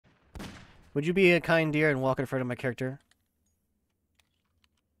Would you be a kind dear and walk in front of my character?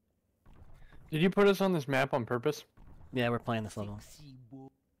 Did you put us on this map on purpose? Yeah, we're playing this level.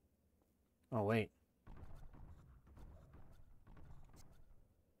 Oh, wait.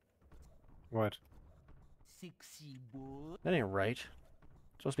 What? That ain't right. It's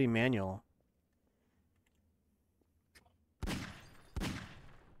supposed to be manual. Would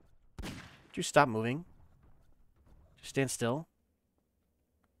you stop moving? Just stand still.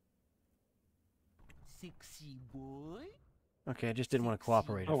 Sexy boy. Okay, I just didn't want to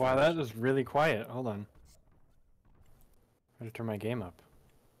cooperate. Oh wow, that was really quiet. Hold on. I gotta turn my game up.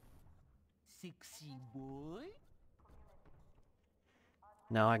 Sexy boy.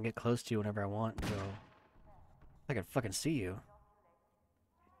 Now I can get close to you whenever I want and go. I can fucking see you.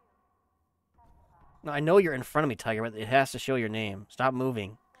 No, I know you're in front of me, Tiger, but it has to show your name. Stop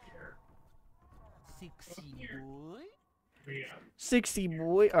moving. Sexy boy. 60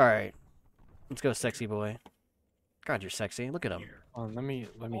 boy. Alright. Let's go, sexy boy. God, you're sexy. Look at him. Oh, let me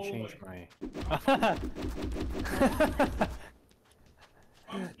change my.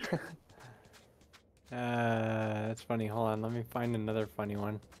 That's funny. Hold on, let me find another funny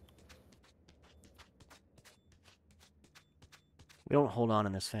one. We don't hold on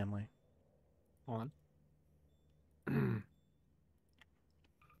in this family. Hold on.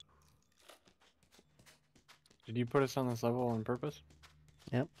 Did you put us on this level on purpose?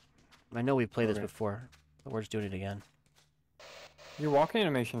 Yep. I know we've played this Okay. before, but we're just doing it again. Your walking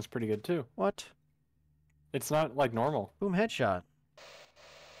animation is pretty good too. What? It's not like normal. Boom, headshot.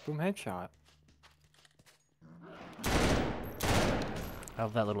 Boom headshot. I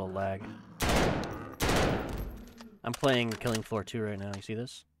have that little lag. I'm playing Killing Floor 2 right now. You see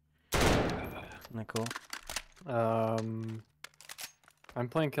this? Isn't that cool? I'm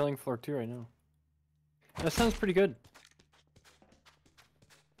playing Killing Floor 2 right now. That sounds pretty good.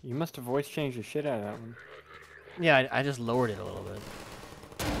 You must have voice changed the shit out of that one. Yeah, I just lowered it a little bit.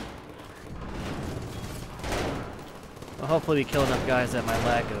 Well, hopefully we kill enough guys that my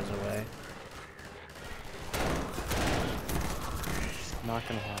lag goes away. Not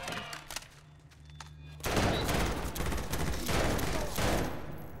gonna happen.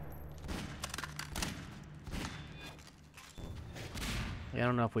 Yeah, I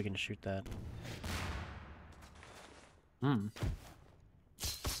don't know if we can shoot that. Hmm.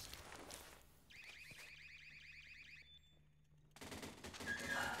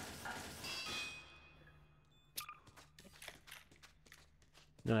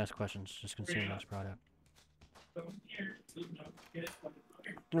 Don't ask questions, just consume this product. Didn't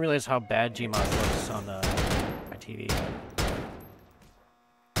realize how bad Gmod looks on my TV.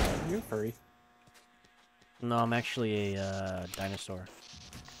 You're a furry. No, I'm actually a dinosaur.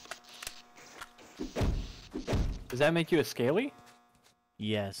 Does that make you a scaly?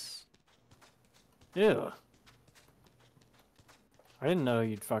 Yes. Ew. I didn't know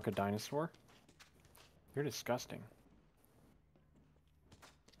you'd fuck a dinosaur. You're disgusting.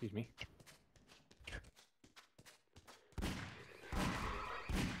 Excuse me.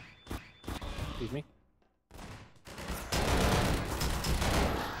 Excuse me.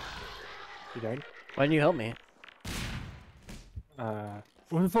 You died? Why didn't you help me? What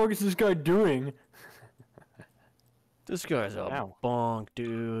the fuck is this guy doing? This guy's a Ow. bonk,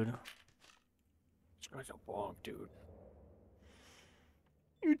 dude. This guy's a bonk, dude.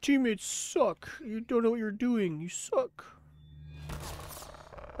 Your teammates suck. You don't know what you're doing. You suck.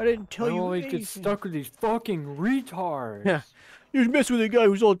 I didn't tell I you always anything. get stuck with these fucking retards. Yeah. You're messing with a guy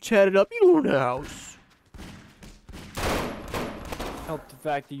who's all chatted up. You don't own a house. Help the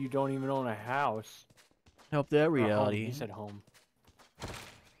fact that you don't even own a house. Help that Or home. reality. He said home.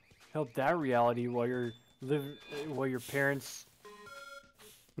 Help that reality while while your parents.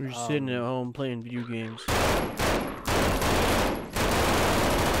 We're just sitting at home playing video games.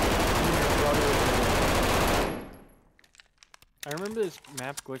 I remember this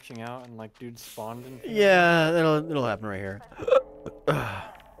map glitching out and like dudes spawned and. Yeah, it'll happen right here.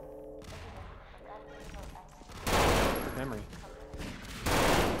 Memory.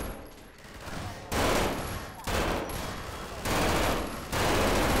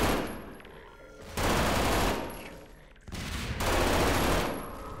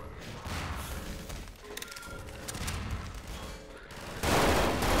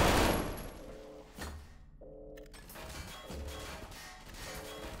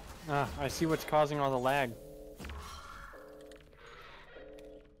 Ah, I see what's causing all the lag.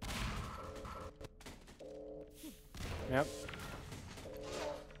 Yep.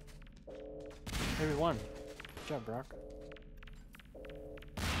 Maybe one. Good job, Brock.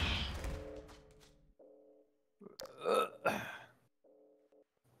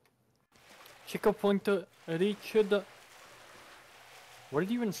 Chico Punto Richard. What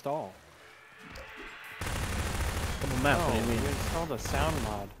did you install? Double map, what do you You mean? installed a sound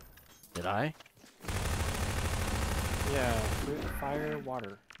mod. Did I? Yeah, fire,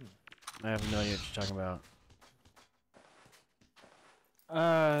 water. I have no idea what you're talking about.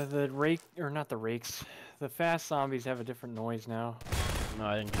 The rake, or not the rakes. The fast zombies have a different noise now. No,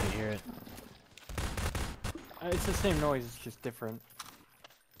 I didn't really hear it. It's the same noise, it's just different.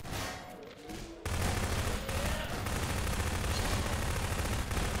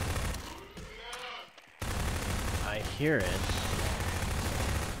 I hear it.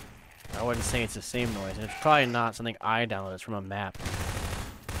 I wouldn't say it's the same noise, and it's probably not something I downloaded. It's from a map.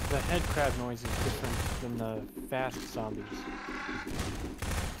 The head crab noise is different than the fast zombies.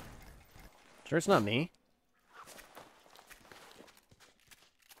 Sure, it's not me.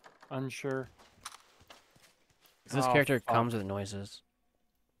 Unsure. 'Cause this Oh, character fuck. comes with noises.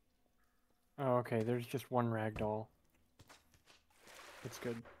 Oh, okay, there's just one ragdoll. That's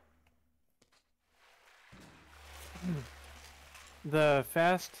good. The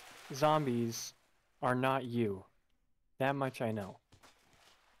fast zombies are not you. That much I know.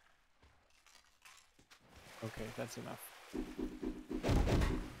 Okay, that's enough.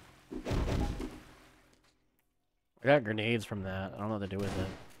 I got grenades from that. I don't know what to do with it.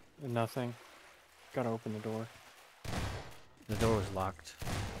 Nothing. Gotta open the door. The door was locked.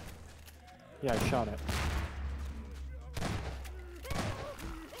 Yeah, I shot it.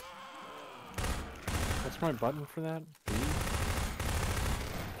 What's my button for that? B?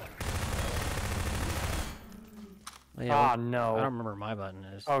 Oh, yeah, Ah, I no. don't remember what my button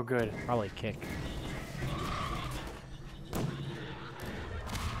is. Oh, good. Probably kick.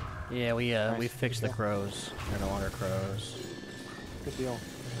 Yeah, we Nice. fixed the crows. They're no longer crows. Good deal.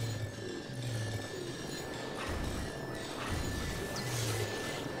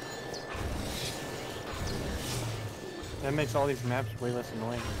 That makes all these maps way less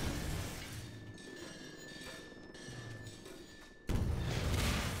annoying.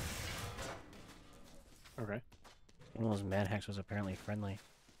 Okay. One of those mad hacks was apparently friendly.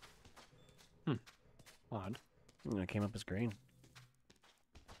 Odd. It came up as green.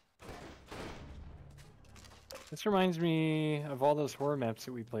 This reminds me of all those horror maps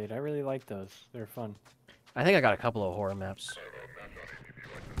that we played. I really like those. They're fun. I think I got a couple of horror maps.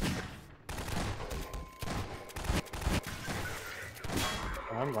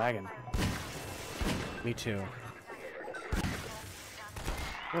 Oh, I'm lagging. Me too.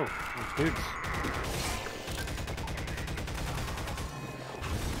 Oh, there's dudes.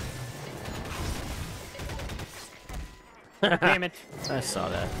 Damn it. I saw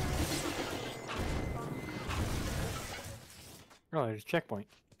that. Oh, there's a checkpoint.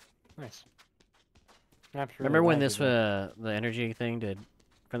 Nice. Maps really Remember when laggy, this though. the energy thing did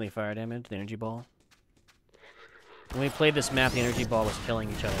friendly fire damage, the energy ball? When we played this map, the energy ball was killing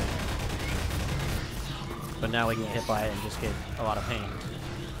each other. But now we can get hit by it and just get a lot of pain.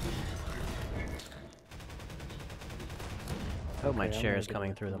 I hope my Okay, I'm chair gonna is get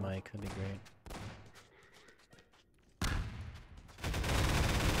coming it. through the mic. That'd be great.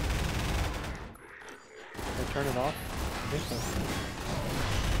 Did I turn it off? I think so.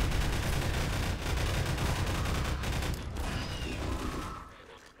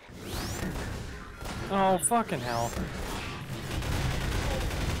 Oh, fucking hell.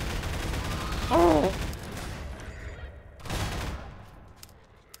 Oh!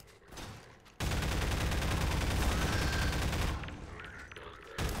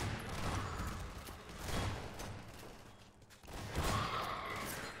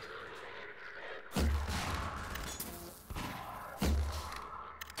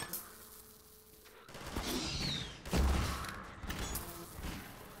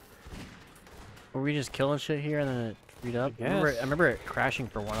 Were we just killing shit here and then it freed up? I guess. remember it crashing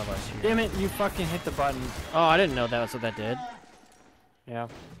for one of us here. Damn it, you fucking hit the button. Oh, I didn't know that was what that did. Yeah,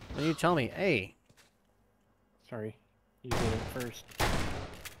 When you tell me, hey, sorry. You did it first.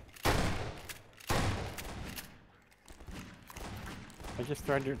 I just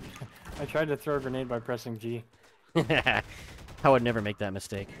tried to... I tried to throw a grenade by pressing G. I would never make that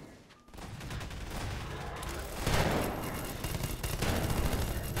mistake.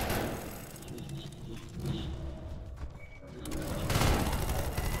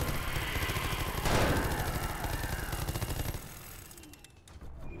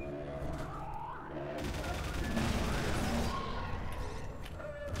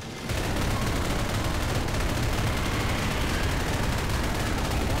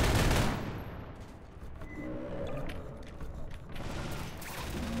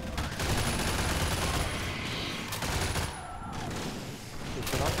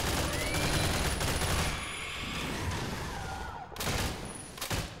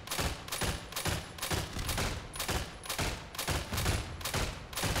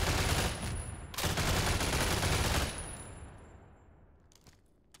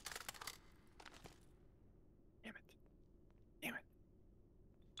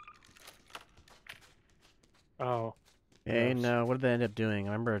 Oh. Hey, Gross. no. What did they end up doing?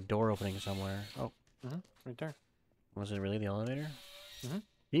 I remember a door opening somewhere. Oh, Right there. was it really the elevator? Mhm. Can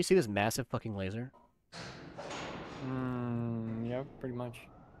you see this massive fucking laser? Yeah, pretty much.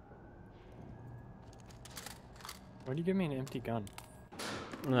 Why do you give me an empty gun?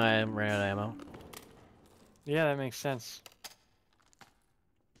 I ran out of ammo. Yeah, that makes sense.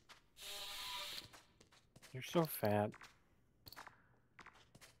 You're so fat.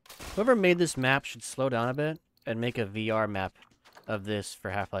 Whoever made this map should slow down a bit and make a VR map of this for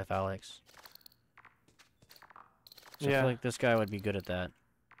Half-Life Alyx. So I Yeah. feel like this guy would be good at that.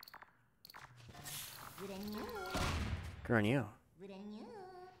 Good on you.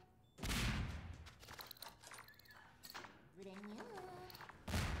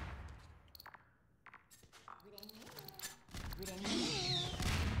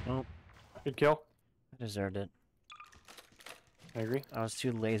 Oh, Good kill. I deserved it. I agree. I was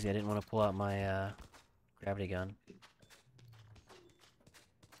too lazy. I didn't want to pull out my gravity gun.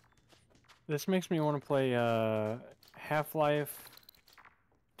 This makes me want to play Half-Life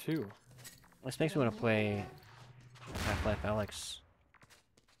 2. This makes me want to play Half-Life Alyx.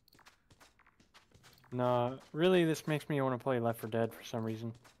 No, really, this makes me want to play Left 4 Dead for some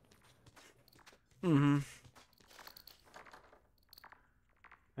reason. Mm-hmm.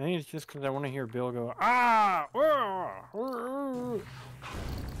 I think it's just because I want to hear Bill go, ah! You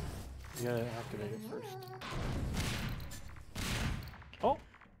gotta activate it first. Oh,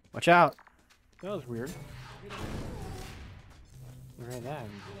 Watch out! that was weird. Look at that.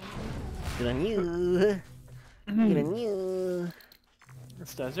 Good on you. Good on you.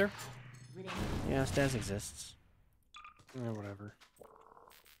 It's Desert? Yeah, Stas exists. Whatever.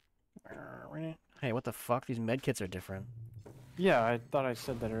 Hey, what the fuck? These medkits are different. Yeah, I thought I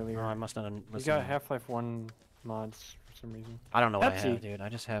said that Oh, earlier. I must not have You listened. got Half-Life 1 mods for some reason. I don't know what I Pepsi. have, dude. I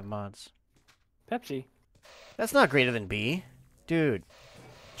just have mods. Pepsi. That's not greater than B. Dude.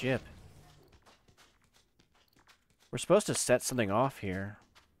 Jip. We're supposed to set something off here.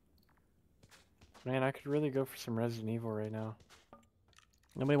 Man, I could really go for some Resident Evil right now.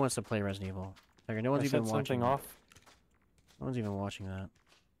 Nobody wants to play Resident Evil. Like, no one's I even set watching something that. off. No one's even watching that.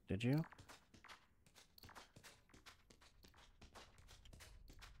 Did you?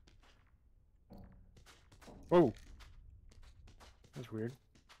 Whoa. That's weird.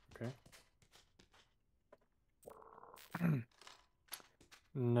 Okay.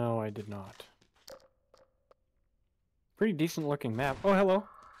 No, I did not. Pretty decent looking map. Oh, hello.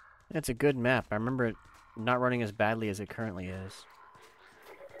 It's a good map. I remember it not running as badly as it currently is.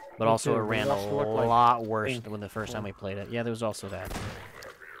 But Me also too, it but it ran a also looked like lot worse pink. than when the first time Yeah. we played it. Yeah, there was also that.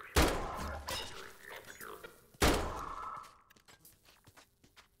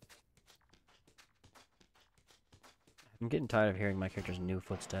 I'm getting tired of hearing my character's new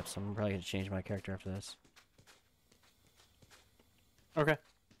footsteps, so I'm probably going to change my character after this. Okay. So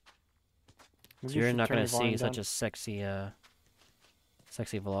Maybe you you're should not turn going your to see volume such down. a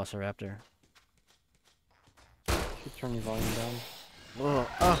sexy velociraptor. You should turn your volume down. Whoa,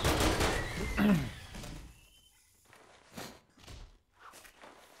 oh.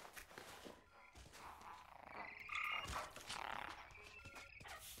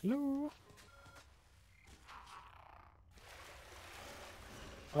 Hello.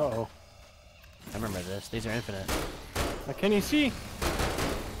 Uh-oh. I remember this. These are infinite. Can you see?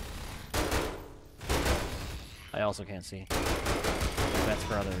 I also can't see. That's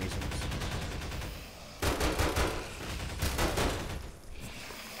for other reasons.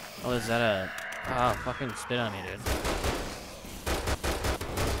 Oh, is that a... Oh, fucking spit on me, dude.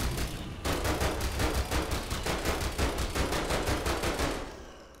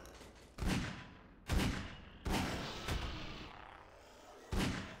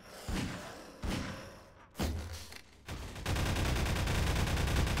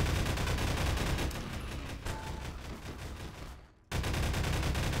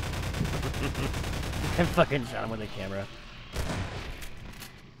 I fucking shot him with a camera.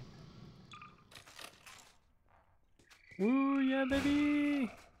 Ooh, yeah, baby!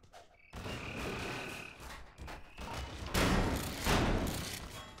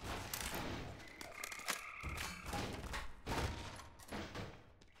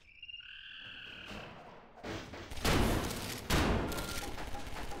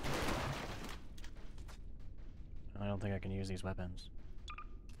 I don't think I can use these weapons.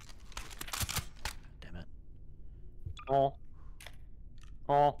 Damn it. Oh.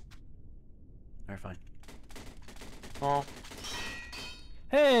 Oh. Alright, fine. Oh.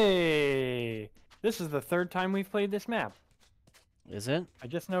 Hey! This is the third time we've played this map. Is it? I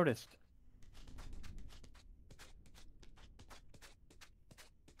just noticed.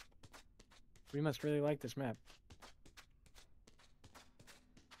 We must really like this map.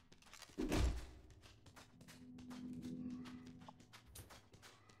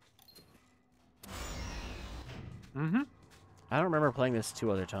 Mm-hmm. I don't remember playing this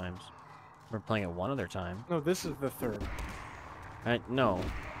 2 other times. I remember playing it 1 other time. No, this is the third. No.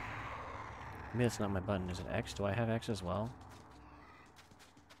 Maybe that's not my button. Is it X? Do I have X as well?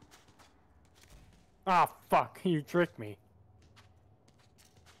 Ah, fuck! You tricked me.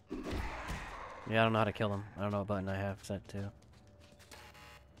 Yeah, I don't know how to kill them. I don't know what button I have set to.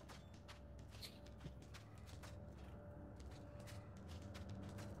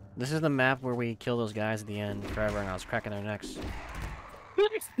 This is the map where we kill those guys at the end forever and I was cracking their necks.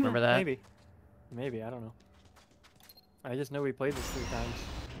 Remember that? Maybe. Maybe, I don't know. I just know we played this 3 times.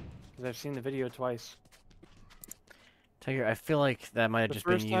 Because I've seen the video twice. Tiger, I feel like that might have The just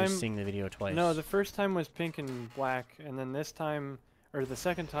been first you time- seeing the video twice. No, the first time was pink and black, and then this time, or the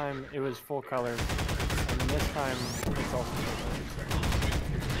second time, it was full color. And then this time, it's also full color.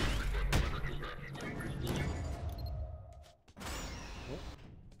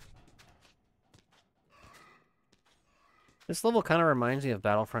 This level kind of reminds me of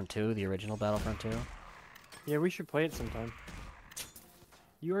Battlefront 2, the original Battlefront 2. Yeah, we should play it sometime.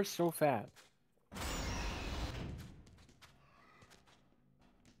 You are so fat.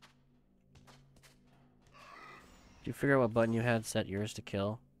 Did you figure out what button you had set yours to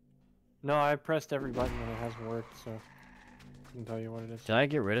kill? No, I pressed every button and it hasn't worked, so I can tell you what it is. Did I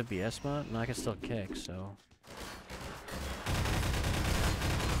get rid of BS mod? No, I can still kick, so...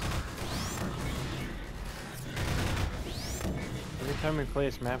 Every time we play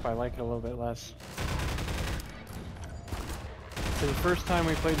this map, I like it a little bit less. So the first time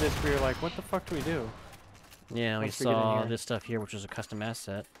we played this, we were like, what the fuck do we do? Yeah, we Once we get in saw here. this stuff here, which was a custom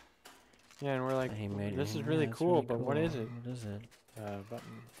asset. Yeah, and we're like, that he made. this is Yeah, really it's cool, but what is it? What is it?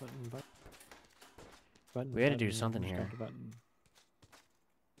 Button. We had to do something here. start the button.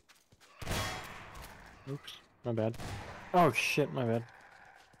 Oops, my bad. Oh shit, my bad.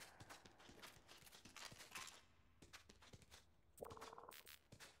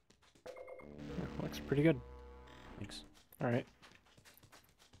 Looks pretty good. Thanks. Alright.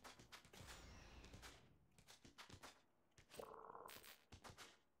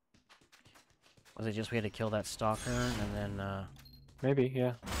 Was it just we had to kill that stalker and then, Maybe,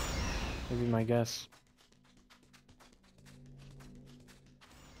 yeah. Maybe my guess.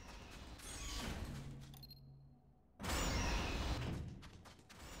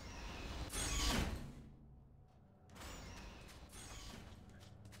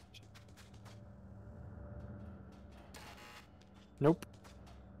 Nope.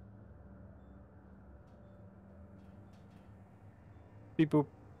 Beep boop.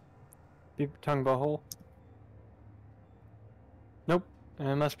 Beep tongue butthole. Nope.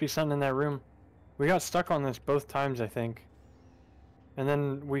 There must be something in that room. We got stuck on this both times, I think. And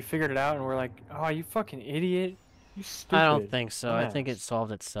then we figured it out and we're like, oh, you fucking idiot. You stupid. I don't think so. I think it dumbass."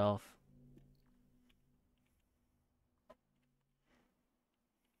 solved itself.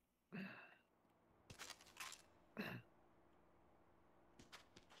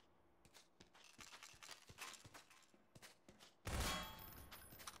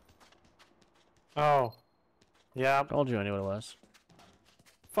 Oh. Yeah, Told you I knew what it was.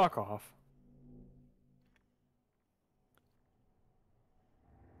 fuck off.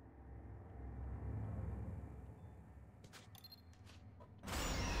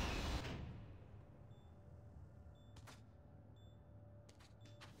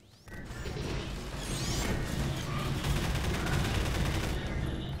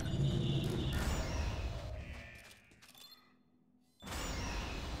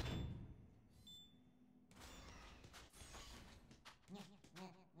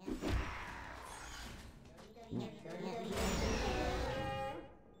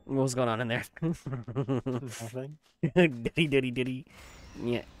 What was going on in there? Nothing. Diddy.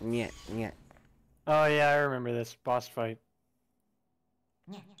 Yeah. Oh yeah, I remember this boss fight.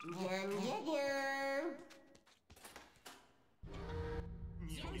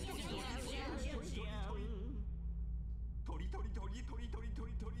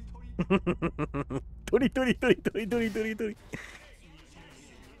 Tori.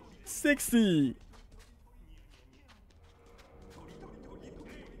 Sexy.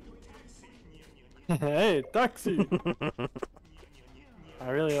 Hey, taxi! I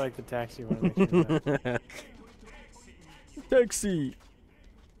really like the taxi one. It makes me laugh. Taxi.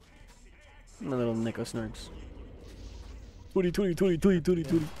 My little Nico Snarks. Tori.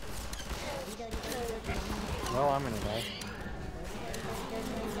 Well, I'm gonna die.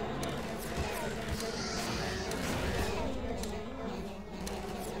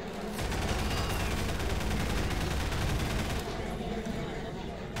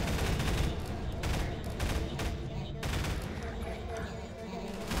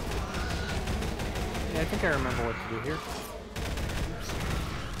 I think I remember what to do here. Oops.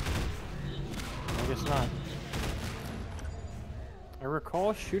 I guess not. I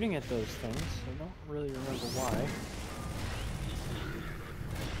recall shooting at those things. I don't really remember why.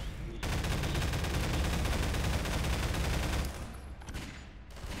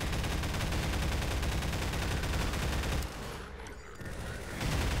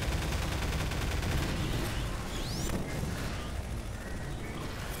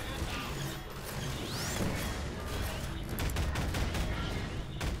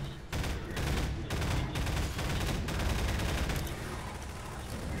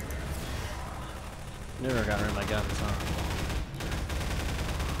 Never got rid of my guns, huh?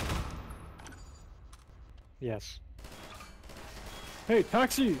 Yes. Hey,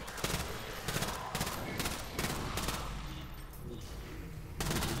 taxi!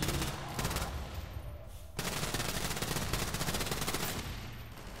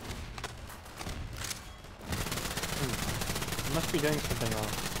 I must be doing something wrong.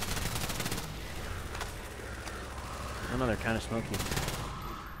 I know they're kind of smoky.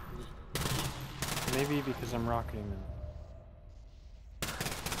 Maybe because I'm rocketing them.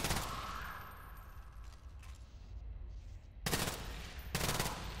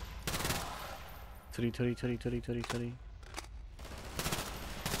 Tootie.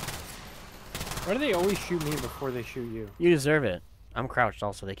 Why do they always shoot me before they shoot you? You deserve it. I'm crouched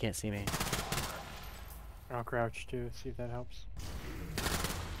also, they can't see me. I'll crouch too, see if that helps.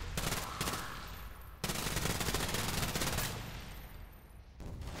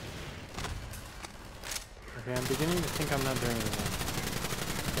 Okay, I'm beginning to think I'm not doing anything.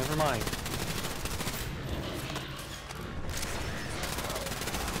 Never mind.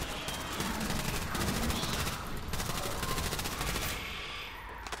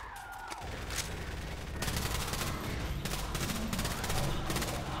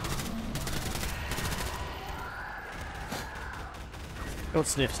 Don't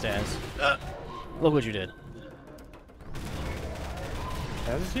sniff, Staz. Look what you did.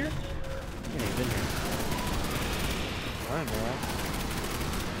 Taz is here? Yeah, you've been here. I don't know that.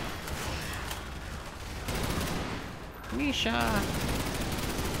 Misha!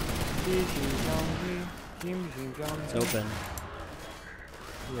 It's open.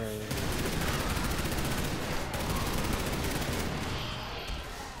 Yeah.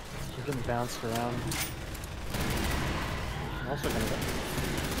 We're getting bounced around. I'm also gonna go.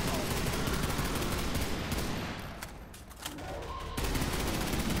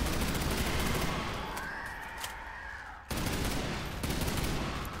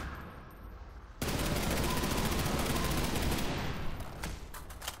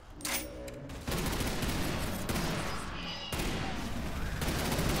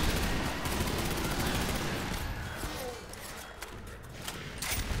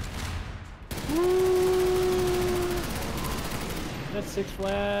 That's Six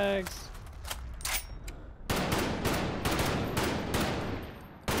Flags.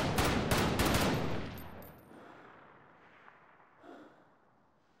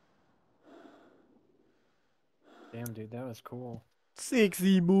 Damn, dude, that was cool.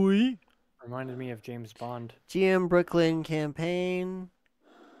 Sexy boy. Reminded me of James Bond. GM Brooklyn campaign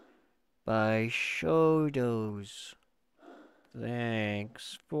by Shodos.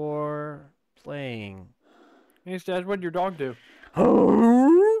 Thanks for playing. Hey, Dad, what'd your dog do?